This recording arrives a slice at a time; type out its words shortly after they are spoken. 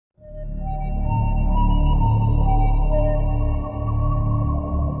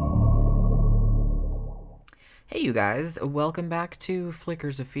Hey you guys, welcome back to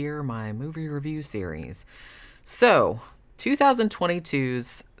Flickers of Fear, my movie review series. So,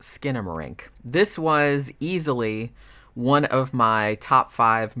 2022's Skinamarink. This was easily one of my top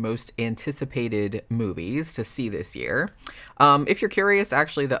 5 most anticipated movies to see this year. If you're curious,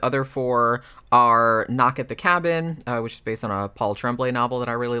 actually the other 4 are Knock at the Cabin, which is based on a Paul Tremblay novel that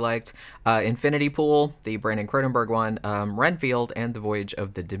I really liked, Infinity Pool, the Brandon Cronenberg one, Renfield, and The Voyage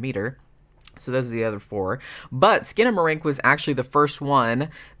of the Demeter. So those are the other 4. But Skinamarink was actually the first one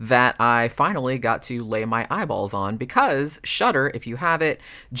that I finally got to lay my eyeballs on because Shudder, if you have it,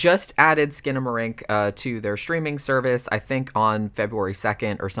 just added Skinamarink to their streaming service, I think on February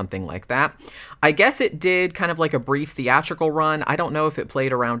 2nd or something like that. I guess it did kind of like a brief theatrical run. I don't know if it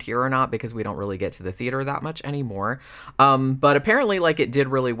played around here or not because we don't really get to the theater that much anymore. But apparently like it did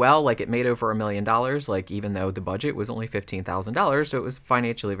really well. Like it made over $1 million, like even though the budget was only $15,000. So it was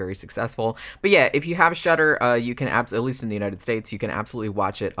financially very successful. But yeah, if you have Shudder, you can, at least in the United States, you can absolutely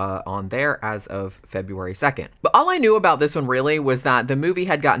watch it on there as of February 2nd. But all I knew about this one really was that the movie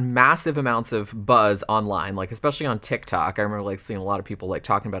had gotten massive amounts of buzz online, like especially on TikTok. I remember like seeing a lot of people like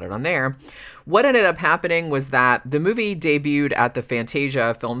talking about it on there. What ended up happening was that the movie debuted at the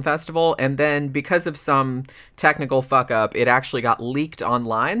Fantasia Film Festival, and then because of some technical fuck up, it actually got leaked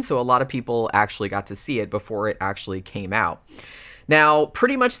online, so a lot of people actually got to see it before it actually came out. Now,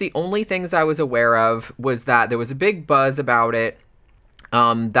 pretty much the only things I was aware of was that there was a big buzz about it,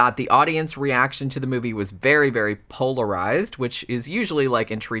 that the audience reaction to the movie was very, very polarized, which is usually, like,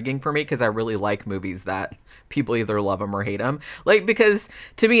 intriguing for me because I really like movies that people either love them or hate them. Like, because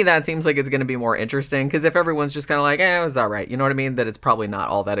to me, that seems like it's going to be more interesting because if everyone's just kind of like, it was all right, you know what I mean? That it's probably not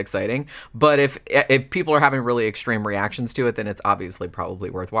all that exciting. But if people are having really extreme reactions to it, then it's obviously probably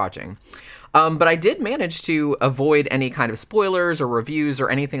worth watching. But I did manage to avoid any kind of spoilers or reviews or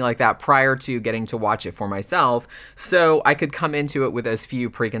anything like that prior to getting to watch it for myself, so I could come into it with as few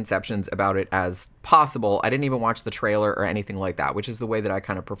preconceptions about it as possible. I didn't even watch the trailer or anything like that, which is the way that I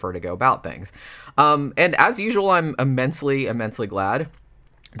kind of prefer to go about things. And as usual, I'm immensely, immensely glad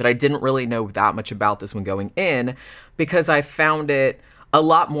that I didn't really know that much about this one going in, because I found it a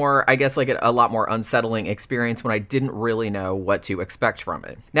lot more, I guess, like a lot more unsettling experience when I didn't really know what to expect from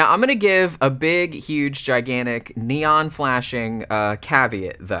it. Now, I'm going to give a big, huge, gigantic, neon flashing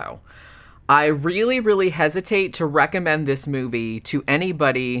caveat, though. I really, really hesitate to recommend this movie to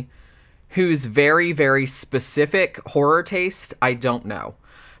anybody whose very, very specific horror taste I don't know.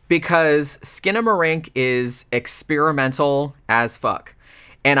 Because Skinamarink is experimental as fuck.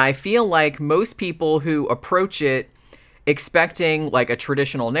 And I feel like most people who approach it expecting like a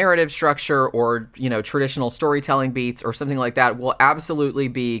traditional narrative structure or, you know, traditional storytelling beats or something like that will absolutely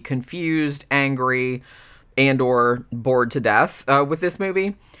be confused, angry, and or bored to death with this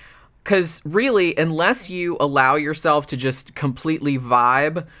movie. Because really, unless you allow yourself to just completely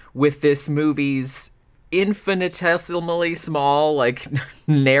vibe with this movie's infinitesimally small, like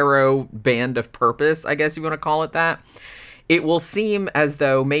narrow band of purpose, I guess you want to call it that, it will seem as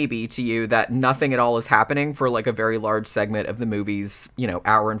though maybe to you that nothing at all is happening for like a very large segment of the movie's, you know,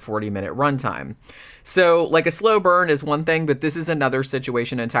 hour and 40-minute runtime. So like a slow burn is one thing, but this is another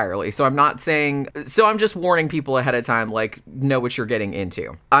situation entirely. So I'm just warning people ahead of time, like, know what you're getting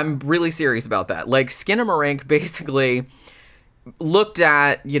into. I'm really serious about that. Like Skinamarink basically looked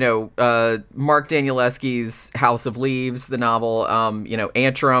at, you know, Mark Danielewski's House of Leaves, the novel, you know,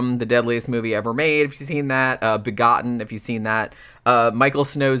 Antrim, the deadliest movie ever made, if you've seen that, Begotten, if you've seen that, Michael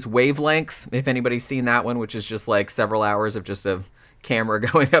Snow's Wavelength, if anybody's seen that one, which is just like several hours of just a camera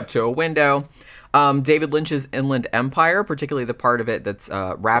going up to a window, David Lynch's Inland Empire, particularly the part of it that's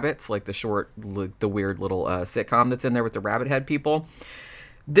rabbits, like the weird little sitcom that's in there with the rabbit head people.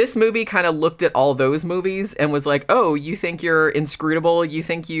 This movie kind of looked at all those movies and was like, oh, you think you're inscrutable? You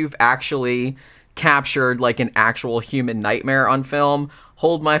think you've actually captured like an actual human nightmare on film?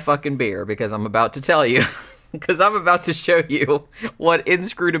 Hold my fucking beer, because I'm about to tell you. Because I'm about to show you what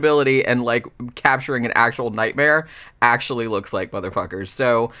inscrutability and like capturing an actual nightmare actually looks like, motherfuckers.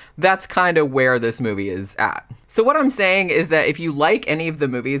 So that's kind of where this movie is at. So what I'm saying is that if you like any of the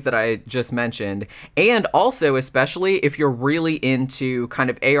movies that I just mentioned, and also especially if you're really into kind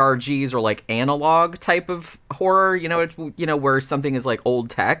of ARGs or like analog type of horror, you know, where something is like old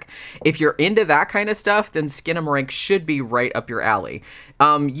tech, if you're into that kind of stuff, then Skinamarink should be right up your alley.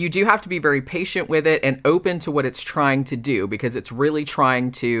 You do have to be very patient with it and open to what it's trying to do, because it's really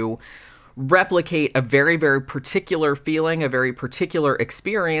trying to replicate a very, very particular feeling, a very particular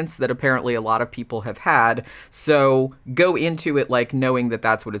experience that apparently a lot of people have had. So go into it like knowing that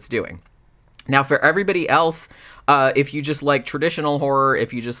that's what it's doing. Now, for everybody else, if you just like traditional horror,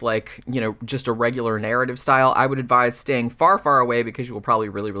 if you just like, you know, just a regular narrative style, I would advise staying far, far away because you will probably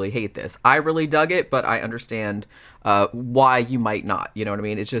really, really hate this. I really dug it, but I understand why you might not. You know what I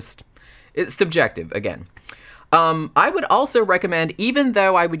mean? It's subjective, again. I would also recommend, even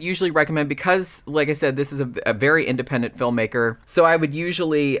though I would usually recommend, because, like I said, this is a very independent filmmaker, so I would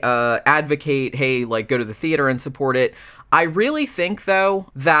usually advocate, hey, like, go to the theater and support it. I really think, though,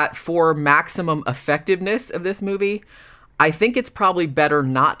 that for maximum effectiveness of this movie, I think it's probably better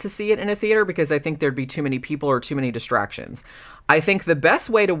not to see it in a theater because I think there'd be too many people or too many distractions. I think the best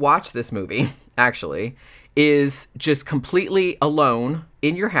way to watch this movie, actually, is just completely alone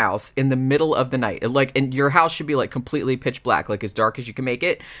in your house in the middle of the night. Like, and your house should be like completely pitch black, like as dark as you can make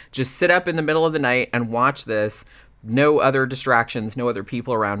it. Just sit up in the middle of the night and watch this. No other distractions, no other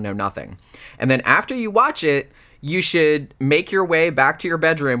people around, no nothing. And then after you watch it, you should make your way back to your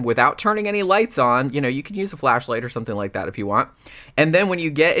bedroom without turning any lights on. You know, you can use a flashlight or something like that if you want. And then when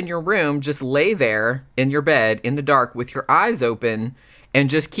you get in your room, just lay there in your bed in the dark with your eyes open and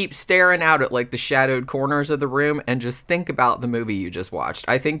just keep staring out at like the shadowed corners of the room and just think about the movie you just watched.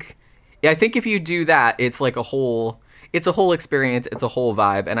 I think if you do that, it's like a whole experience, it's a whole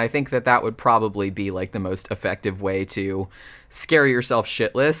vibe, and I think that would probably be like the most effective way to scare yourself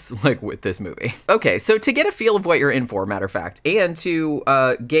shitless, like with this movie. Okay, so to get a feel of what you're in for, matter of fact, and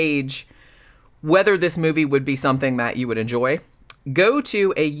to gauge whether this movie would be something that you would enjoy, go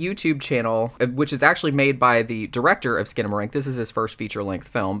to a YouTube channel, which is actually made by the director of Skinamarink. This is his first feature-length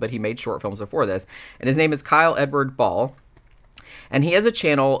film, but he made short films before this, and his name is Kyle Edward Ball, and he has a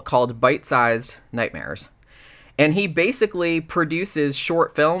channel called Bite-Sized Nightmares. And he basically produces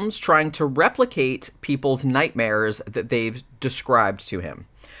short films trying to replicate people's nightmares that they've described to him.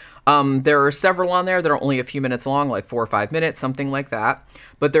 There are several on there that are only a few minutes long, like 4 or 5 minutes, something like that.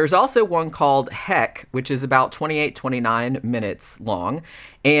 But there's also one called Heck, which is about 28, 29 minutes long.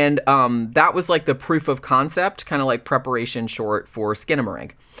 And that was like the proof of concept, kind of like preparation short for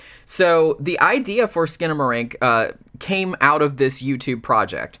Skinamarink. So the idea for Skinamarink came out of this YouTube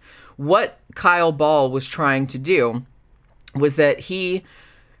project. What Kyle Ball was trying to do was that he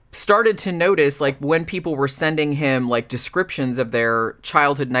started to notice, like, when people were sending him like descriptions of their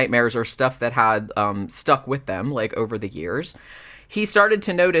childhood nightmares or stuff that had stuck with them like over the years, he started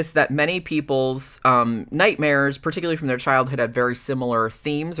to notice that many people's nightmares, particularly from their childhood, had very similar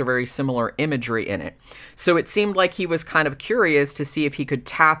themes or very similar imagery in it. So it seemed like he was kind of curious to see if he could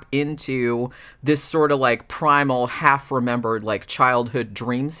tap into this sort of like primal, half-remembered like childhood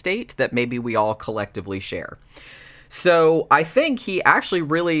dream state that maybe we all collectively share. So I think he actually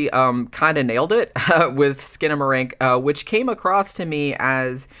really kind of nailed it with Skinamarink, which came across to me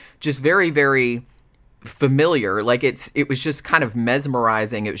as just very, very familiar. Like it was just kind of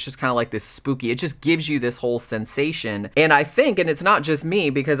mesmerizing. It was just kind of like this spooky. It just gives you this whole sensation. And I think, and it's not just me,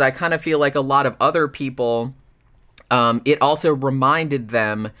 because I kind of feel like a lot of other people, it also reminded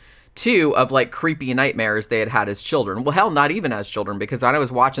them too of like creepy nightmares they had had as children. Well, hell, not even as children, because when I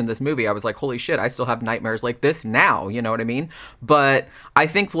was watching this movie, I was like, holy shit, I still have nightmares like this now. You know what I mean? But I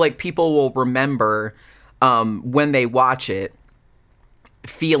think like people will remember when they watch it,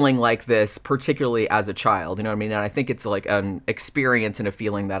 feeling like this, particularly as a child, you know what I mean? And I think it's like an experience and a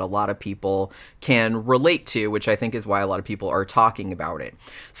feeling that a lot of people can relate to, which I think is why a lot of people are talking about it.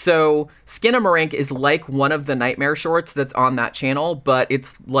 So Skinamarink is like one of the nightmare shorts that's on that channel, but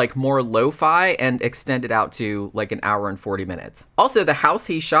it's like more lo-fi and extended out to like 1 hour and 40 minutes. Also, the house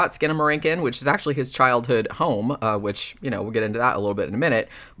he shot Skinamarink in, which is actually his childhood home, which, you know, we'll get into that a little bit in a minute,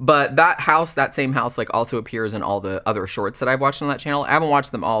 but that house, that same house, like also appears in all the other shorts that I've watched on that channel. I haven't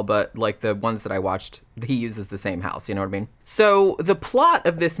watched them all, but like the ones that I watched, he uses the same house, you know what I mean? So the plot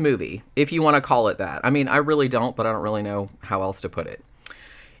of this movie, if you want to call it that, I mean, I really don't, but I don't really know how else to put it.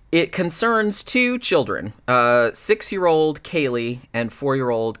 It concerns two children, 6-year-old Kaylee and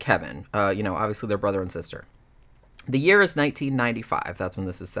 4-year-old Kevin. You know, obviously they're brother and sister. The year is 1995. That's when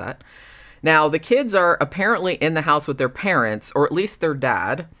this is set. Now, the kids are apparently in the house with their parents, or at least their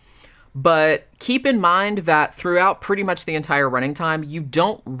dad. But keep in mind that throughout pretty much the entire running time, you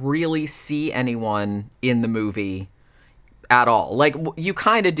don't really see anyone in the movie at all. Like, you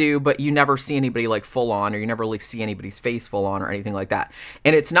kind of do, but you never see anybody like full on, or you never really see anybody's face full on or anything like that.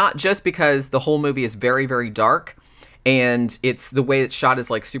 And it's not just because the whole movie is very, very dark and it's the way it's shot is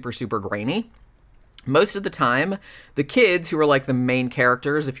like super, super grainy. Most of the time, the kids who are like the main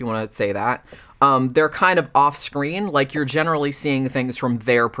characters, if you want to say that, they're kind of off screen. Like, you're generally seeing things from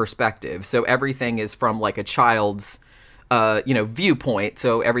their perspective. So everything is from like a child's, you know, viewpoint.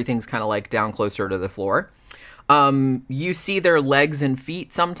 So everything's kind of like down closer to the floor. You see their legs and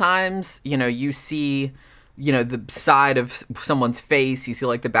feet sometimes. You know, you see, you know, the side of someone's face. You see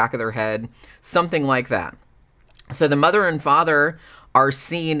like the back of their head, something like that. So the mother and father are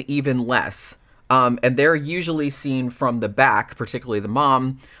seen even less. And they're usually seen from the back, particularly the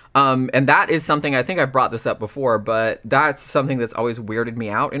mom. And that is something, I think I brought this up before, but that's something that's always weirded me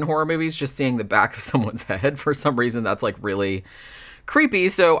out in horror movies, just seeing the back of someone's head. For some reason, that's like really creepy.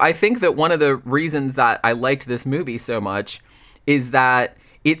 So I think that one of the reasons that I liked this movie so much is that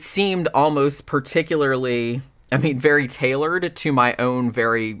it seemed almost particularly, I mean, very tailored to my own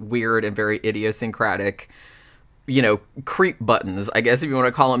very weird and very idiosyncratic, you know, creep buttons, I guess, if you want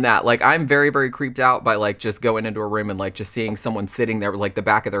to call them that. Like, I'm very, very creeped out by, like, just going into a room and, like, just seeing someone sitting there with, like, the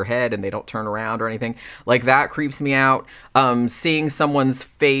back of their head and they don't turn around or anything. Like, that creeps me out. Seeing someone's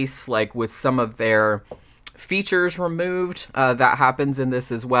face, like, with some of their features removed, that happens in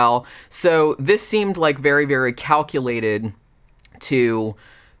this as well. So this seemed, like, very, very calculated to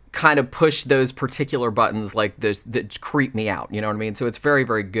kind of push those particular buttons, like, this, that creep me out, you know what I mean? So it's very,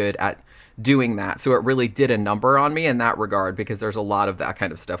 very good at doing that. So it really did a number on me in that regard, because there's a lot of that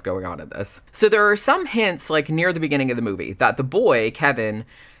kind of stuff going on in this. So there are some hints, like near the beginning of the movie, that the boy, Kevin,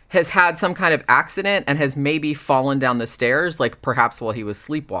 has had some kind of accident and has maybe fallen down the stairs, like perhaps while he was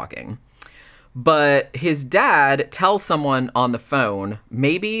sleepwalking. But his dad tells someone on the phone,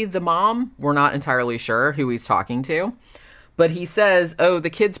 maybe the mom, we're not entirely sure who he's talking to, but he says, oh, the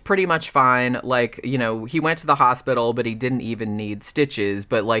kid's pretty much fine. Like, you know, he went to the hospital, but he didn't even need stitches,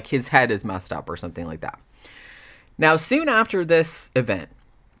 but like his head is messed up or something like that. Now, soon after this event,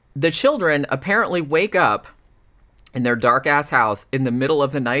 the children apparently wake up in their dark ass house in the middle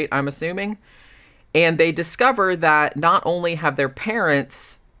of the night, I'm assuming, and they discover that not only have their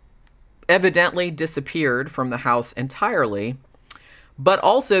parents evidently disappeared from the house entirely, but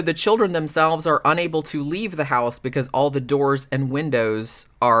also the children themselves are unable to leave the house because all the doors and windows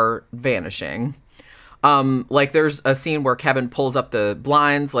are vanishing. Like there's a scene where Kevin pulls up the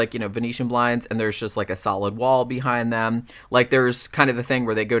blinds, like, you know, Venetian blinds, and there's just like a solid wall behind them. Like there's kind of the thing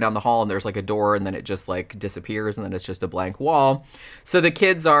where they go down the hall and there's like a door and then it just like disappears and then it's just a blank wall. So the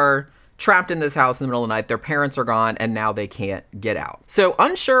kids are trapped in this house in the middle of the night. Their parents are gone and now they can't get out. So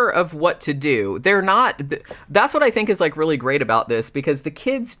unsure of what to do. They're not, that's what I think is like really great about this, because the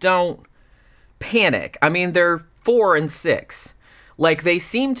kids don't panic. I mean, they're 4 and 6. Like they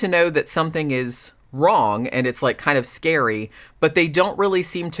seem to know that something is wrong and it's like kind of scary, but they don't really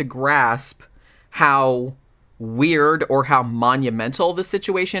seem to grasp how weird or how monumental the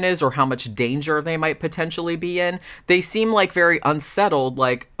situation is or how much danger they might potentially be in. They seem like very unsettled,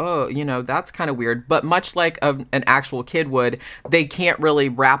 like, oh, you know, that's kind of weird. But much like an actual kid would, they can't really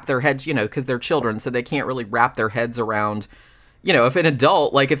wrap their heads, you know, because they're children, so they can't really wrap their heads around, you know, if an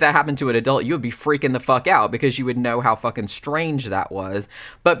adult, like if that happened to an adult, you would be freaking the fuck out because you would know how fucking strange that was.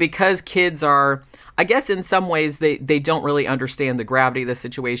 But because kids are, I guess in some ways, they don't really understand the gravity of the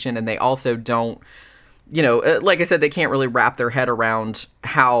situation, and they also don't, you know, like I said, they can't really wrap their head around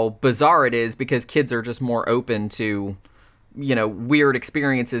how bizarre it is, because kids are just more open to, you know, weird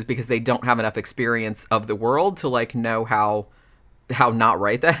experiences because they don't have enough experience of the world to like know how not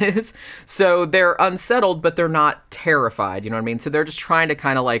right that is. So they're unsettled, but they're not terrified, you know what I mean? So they're just trying to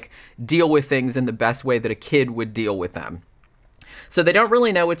kind of like deal with things in the best way that a kid would deal with them. So they don't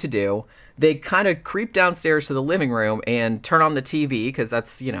really know what to do. They kind of creep downstairs to the living room and turn on the TV because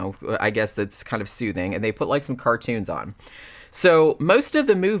that's, you know, I guess that's kind of soothing. And they put like some cartoons on. So most of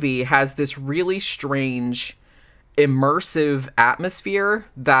the movie has this really strange, immersive atmosphere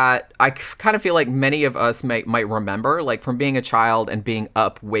that I kind of feel like many of us might remember, like from being a child and being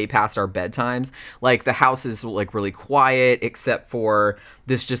up way past our bedtimes. Like the house is like really quiet except for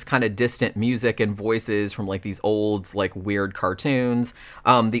this just kind of distant music and voices from like these old like weird cartoons.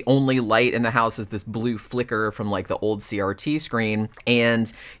 The only light in the house is this blue flicker from like the old CRT screen.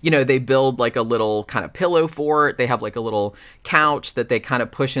 And, you know, they build like a little kind of pillow for it. They have like a little couch that they kind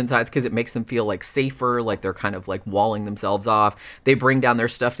of push inside because it makes them feel like safer, like they're kind of like walling themselves off. They bring down their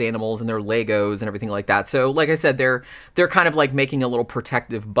stuffed animals and their Legos and everything like that. So like I said, they're kind of like making a little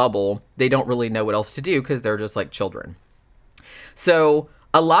protective bubble. They don't really know what else to do because they're just like children. So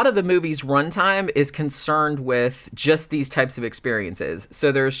a lot of the movie's runtime is concerned with just these types of experiences.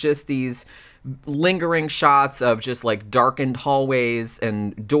 So there's just these lingering shots of just like darkened hallways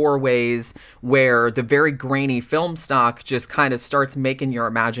and doorways where the very grainy film stock just kind of starts making your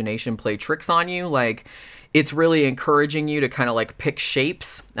imagination play tricks on you. Like it's really encouraging you to kind of like pick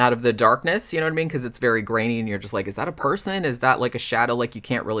shapes out of the darkness, you know what I mean? Because it's very grainy and you're just like, is that a person? Is that like a shadow? Like you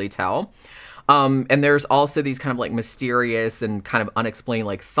can't really tell. And there's also these kind of like mysterious and kind of unexplained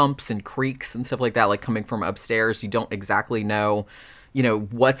like thumps and creaks and stuff like that, like coming from upstairs. You don't exactly know,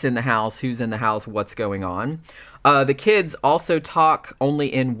 what's in the house, who's in the house, what's going on. The kids also talk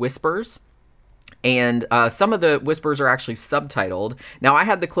only in whispers. And some of the whispers are actually subtitled. Now, I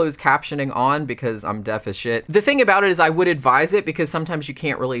had the closed captioning on because I'm deaf as shit. The thing about it is I would advise it because sometimes you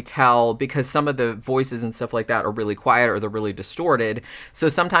can't really tell because some of the voices and stuff like that are really quiet or they're really distorted. So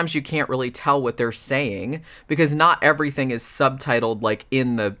sometimes you can't really tell what they're saying because not everything is subtitled like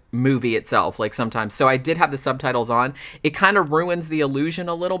in the movie itself. Like sometimes. So I did have the subtitles on. It kind of ruins the illusion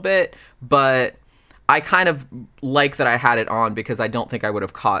a little bit, but I kind of like that I had it on because I don't think I would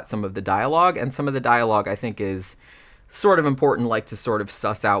have caught some of the dialogue, and some of the dialogue I think is sort of important, like to sort of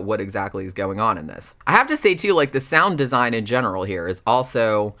suss out what exactly is going on in this. I have to say too, like the sound design in general here is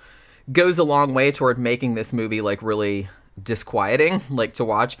also goes a long way toward making this movie like really disquieting, like to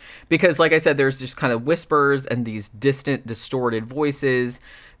watch, because like I said, there's just kind of whispers and these distant, distorted voices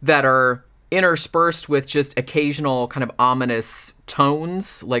that are interspersed with just occasional kind of ominous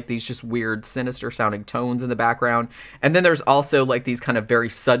tones, like these just weird, sinister sounding tones in the background. And then there's also like these kind of very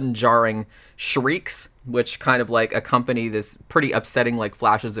sudden jarring shrieks, which kind of like accompany this pretty upsetting like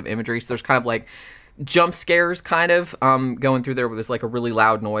flashes of imagery. So there's kind of like jump scares kind of going through there with this like a really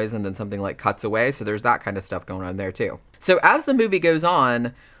loud noise and then something like cuts away. So there's that kind of stuff going on there too. So as the movie goes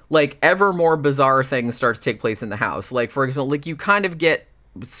on, like ever more bizarre things start to take place in the house. Like for example, like you kind of get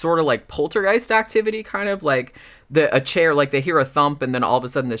sort of like poltergeist activity, kind of like a chair, like they hear a thump and then all of a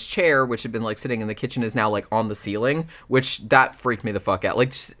sudden this chair, which had been like sitting in the kitchen, is now like on the ceiling, which that freaked me the fuck out.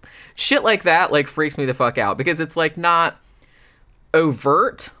 Like shit like that like freaks me the fuck out because it's like not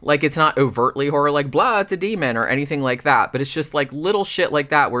overt, like it's not overtly horror, like blah, it's a demon or anything like that, but it's just like little shit like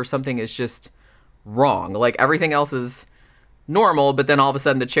that where something is just wrong. Like everything else is normal, but then all of a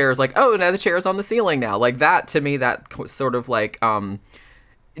sudden the chair is like, oh, now the chair is on the ceiling now. Like that, to me, that sort of like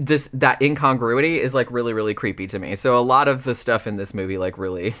that incongruity is like really, really creepy to me. So a lot of the stuff in this movie like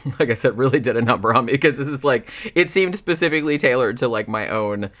really, like I said, really did a number on me because this is like, it seemed specifically tailored to like my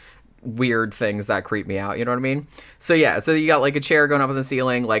own weird things that creep me out, you know what I mean? So yeah, so you got like a chair going up on the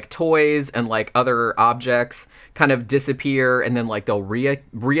ceiling, like toys and like other objects kind of disappear and then like they'll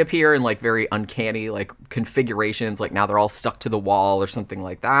reappear in like very uncanny like configurations, like now they're all stuck to the wall or something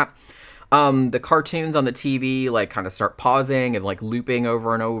like that. The cartoons on the TV like kind of start pausing and like looping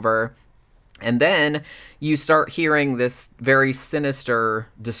over and over. And then you start hearing this very sinister,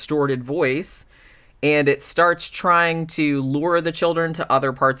 distorted voice, and it starts trying to lure the children to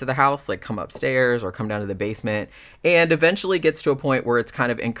other parts of the house, like come upstairs or come down to the basement, and eventually gets to a point where it's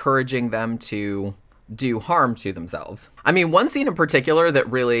kind of encouraging them to do harm to themselves. I mean, one scene in particular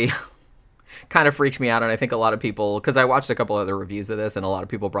that really kind of freaked me out, and I think a lot of people, because I watched a couple other reviews of this and a lot of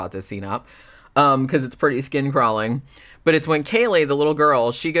people brought this scene up because it's pretty skin crawling, but it's when Kaylee, the little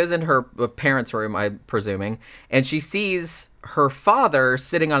girl, she goes in her parents' room, I'm presuming, and she sees her father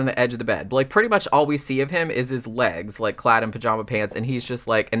sitting on the edge of the bed. But like pretty much all we see of him is his legs, like clad in pajama pants, and he's just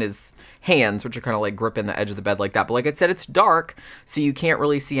like, and his hands, which are kind of like gripping the edge of the bed like that. But like I said, it's dark, so you can't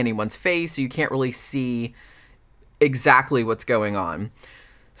really see anyone's face, so you can't really see exactly what's going on.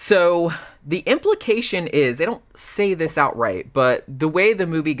 So the implication is, they don't say this outright, but the way the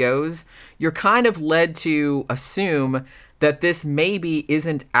movie goes, you're kind of led to assume that this maybe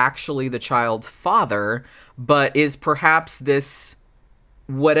isn't actually the child's father, but is perhaps this,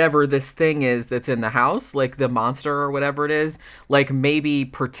 whatever this thing is that's in the house, like the monster or whatever it is, like maybe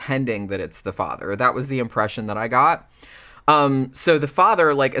pretending that it's the father. That was the impression that I got. So the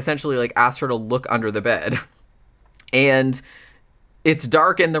father, like, essentially, like, asked her to look under the bed. And it's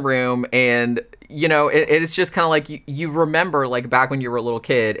dark in the room, and, you know, it's just kind of like, you remember, like, back when you were a little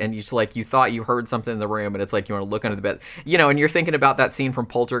kid, and you just, like, you thought you heard something in the room, and it's like, you want to look under the bed, you know, and you're thinking about that scene from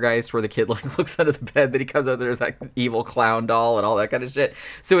Poltergeist where the kid, like, looks under the bed, then he comes out, there's that evil clown doll and all that kind of shit.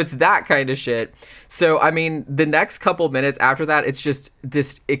 So it's that kind of shit. So, I mean, the next couple minutes after that, it's just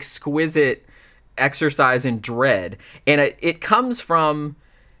this exquisite exercise in dread, and it comes from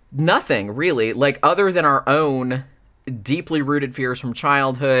nothing, really, like, other than our own deeply rooted fears from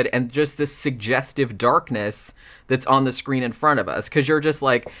childhood and just this suggestive darkness that's on the screen in front of us, because you're just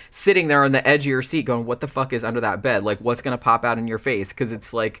like sitting there on the edge of your seat going, what the fuck is under that bed? Like, what's gonna pop out in your face? Because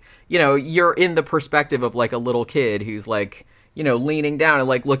it's like, you know, you're in the perspective of like a little kid who's like, you know, leaning down and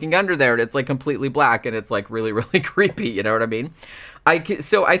like looking under there, and it's like completely black, and it's like really, really creepy, you know what I mean?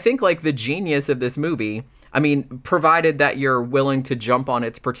 So I think like the genius of this movie, I mean, provided that you're willing to jump on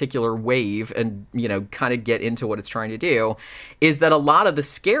its particular wave and, you know, kind of get into what it's trying to do, is that a lot of the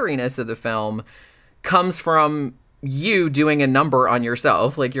scariness of the film comes from you doing a number on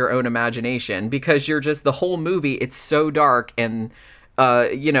yourself, like your own imagination, because you're just, the whole movie, it's so dark and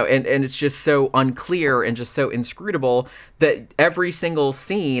you know, and it's just so unclear and just so inscrutable that every single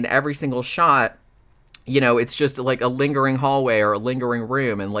scene, every single shot, you know, it's just like a lingering hallway or a lingering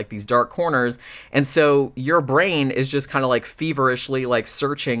room and like these dark corners. And so your brain is just kind of like feverishly like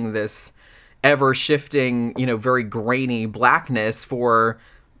searching this ever shifting, you know, very grainy blackness for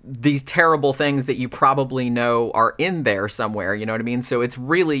these terrible things that you probably know are in there somewhere, you know what I mean? So it's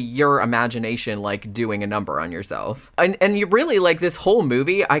really your imagination like doing a number on yourself. And you really, like, this whole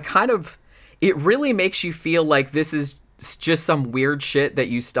movie, it really makes you feel like this is just some weird shit that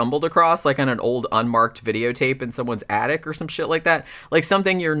you stumbled across, like on an old unmarked videotape in someone's attic or some shit like that. Like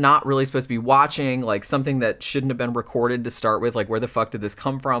something you're not really supposed to be watching, like something that shouldn't have been recorded to start with. Like, where the fuck did this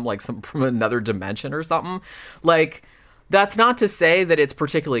come from? Like from another dimension or something. Like, that's not to say that it's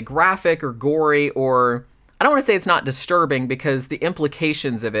particularly graphic or gory, or I don't want to say it's not disturbing, because the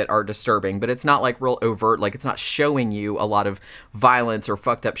implications of it are disturbing, but it's not like real overt, like it's not showing you a lot of violence or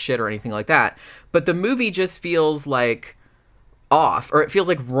fucked up shit or anything like that. But the movie just feels like off, or it feels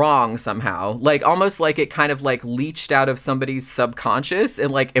like wrong somehow, like almost like it kind of like leached out of somebody's subconscious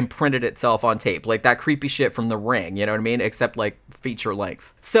and like imprinted itself on tape, like that creepy shit from The Ring, you know what I mean, except like feature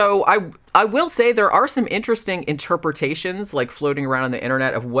length. So I will say there are some interesting interpretations like floating around on the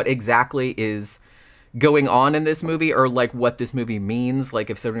internet of what exactly is going on in this movie, or like what this movie means, like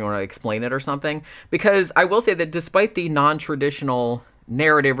if somebody want to explain it or something. Because I will say that despite the non-traditional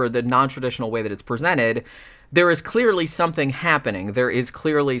narrative or the non-traditional way that it's presented, there is clearly something happening. There is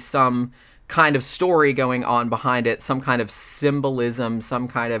clearly some kind of story going on behind it, some kind of symbolism, some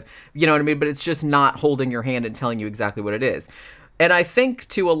kind of, you know what I mean? But it's just not holding your hand and telling you exactly what it is. And I think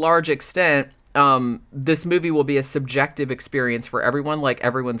to a large extent, this movie will be a subjective experience for everyone. Like,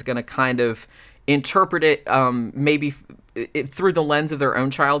 everyone's going to kind of interpret it maybe through the lens of their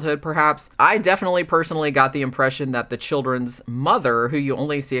own childhood, perhaps. I definitely personally got the impression that the children's mother, who you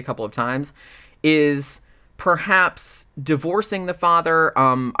only see a couple of times, is perhaps divorcing the father.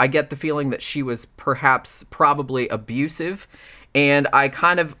 I get the feeling that she was probably abusive. And I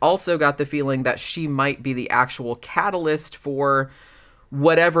kind of also got the feeling that she might be the actual catalyst for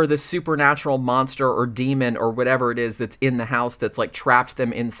whatever the supernatural monster or demon or whatever it is that's in the house that's like trapped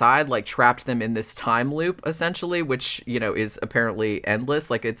them inside, like trapped them in this time loop, essentially, which, you know, is apparently endless.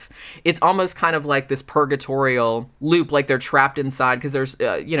 Like it's almost kind of like this purgatorial loop, like they're trapped inside, because there's,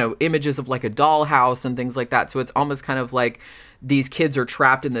 you know, images of like a dollhouse and things like that. So it's almost kind of like these kids are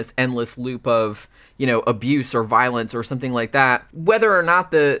trapped in this endless loop of, you know, abuse or violence or something like that. Whether or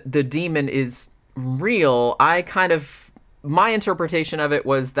not the demon is real, my interpretation of it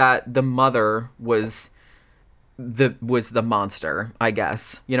was that the mother was the monster, I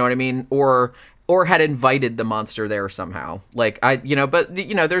guess. You know what I mean? Or had invited the monster there somehow. Like, but,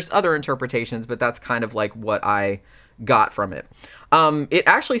 you know, there's other interpretations, but that's kind of like what I got from it. It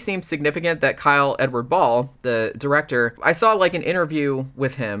actually seems significant that Kyle Edward Ball, the director, I saw like an interview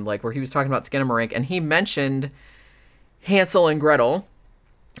with him, like where he was talking about Skinamarink, and he mentioned Hansel and Gretel,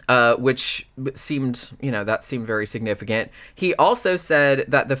 which seemed, you know, that seemed very significant. He also said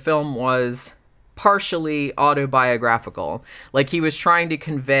that the film was partially autobiographical. Like, he was trying to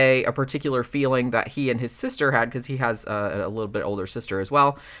convey a particular feeling that he and his sister had, because he has a little bit older sister as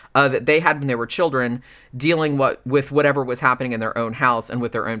well, that they had when they were children, dealing with whatever was happening in their own house and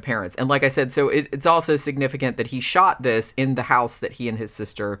with their own parents. And like I said, so it's also significant that he shot this in the house that he and his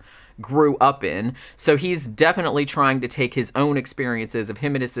sister grew up in. So he's definitely trying to take his own experiences of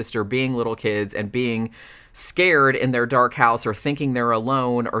him and his sister being little kids and being scared in their dark house or thinking they're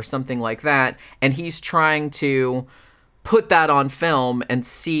alone or something like that, and he's trying to put that on film and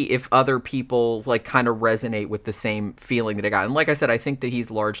see if other people like kind of resonate with the same feeling that I got. And like I said, I think that he's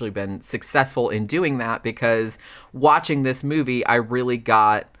largely been successful in doing that, because watching this movie, I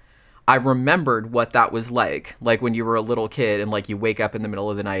remembered what that was like when you were a little kid and like you wake up in the middle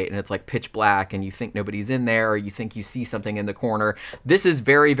of the night and it's like pitch black and you think nobody's in there, or you think you see something in the corner. This is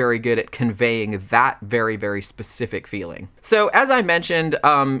very, very good at conveying that very, very specific feeling. So as I mentioned,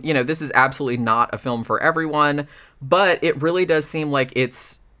 you know, this is absolutely not a film for everyone, but it really does seem like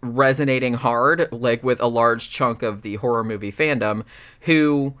it's resonating hard, like with a large chunk of the horror movie fandom,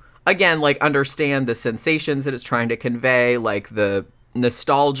 who, again, like understand the sensations that it's trying to convey, like the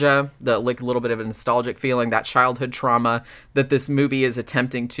nostalgia, like a little bit of a nostalgic feeling, that childhood trauma that this movie is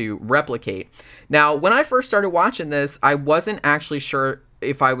attempting to replicate. Now, when I first started watching this, I wasn't actually sure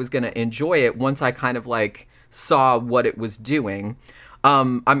if I was going to enjoy it once I kind of like saw what it was doing.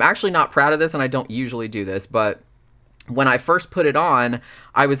 I'm actually not proud of this, and I don't usually do this, but when I first put it on,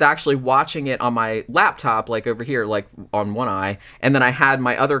 I was actually watching it on my laptop, like over here, like on one eye. And then I had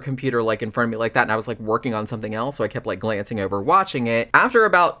my other computer like in front of me like that. And I was like working on something else. So I kept like glancing over, watching it. After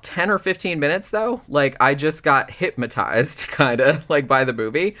about 10 or 15 minutes though, like I just got hypnotized kind of like by the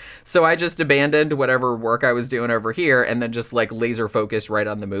movie. So I just abandoned whatever work I was doing over here and then just like laser focused right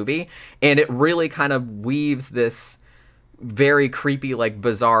on the movie. And it really kind of weaves this very creepy, like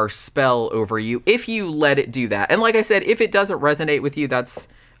bizarre spell over you if you let it do that. And like I said, if it doesn't resonate with you, that's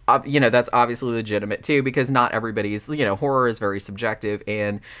that's obviously legitimate too, because not everybody's, horror is very subjective,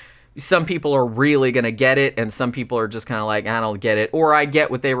 and some people are really going to get it, and some people are just kind of like, I don't get it, or I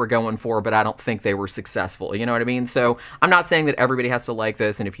get what they were going for, but I don't think they were successful. You know what I mean? So I'm not saying that everybody has to like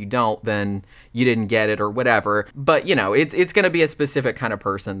this, and if you don't, then you didn't get it or whatever. But, it's going to be a specific kind of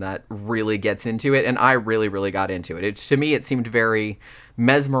person that really gets into it, and I really, really got into it. To me, it seemed very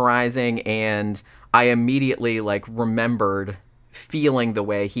mesmerizing, and I immediately, remembered feeling the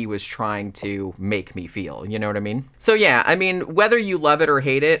way he was trying to make me feel, you know what I mean? So yeah, whether you love it or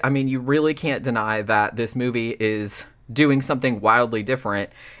hate it, you really can't deny that this movie is doing something wildly different,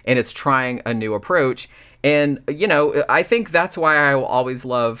 and it's trying a new approach. And, I think that's why I will always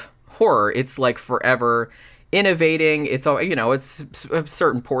love horror. It's like forever innovating. It's all, it's a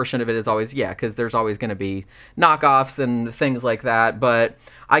certain portion of it is always, because there's always going to be knockoffs and things like that. But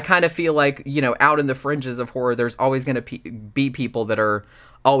I kind of feel like, out in the fringes of horror, there's always going to be people that are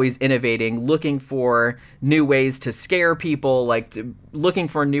always innovating, looking for new ways to scare people, looking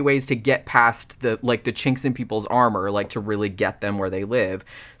for new ways to get past the chinks in people's armor, to really get them where they live.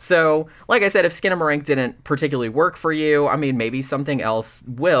 So, like I said, if Skinamarink didn't particularly work for you, maybe something else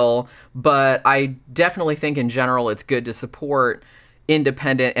will, but I definitely think in general it's good to support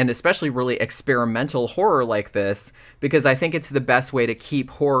independent and especially really experimental horror like this, because I think it's the best way to keep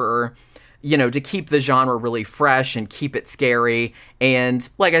horror, to keep the genre really fresh and keep it scary. And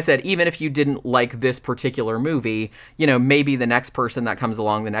like I said, even if you didn't like this particular movie, maybe the next person that comes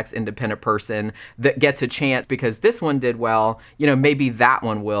along, the next independent person that gets a chance because this one did well, maybe that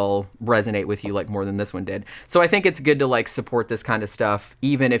one will resonate with you more than this one did. So I think it's good to support this kind of stuff,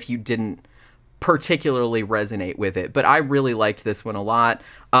 even if you didn't particularly resonate with it. But I really liked this one a lot,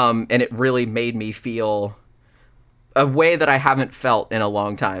 and it really made me feel a way that I haven't felt in a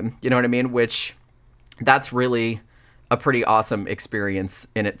long time, you know what I mean? Which, that's really a pretty awesome experience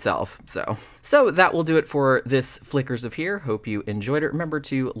in itself. So that will do it for this Flickers of Fear. Hope you enjoyed it. Remember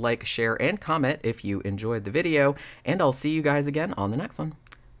to like, share, and comment if you enjoyed the video, and I'll see you guys again on the next one.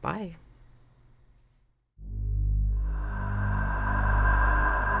 Bye.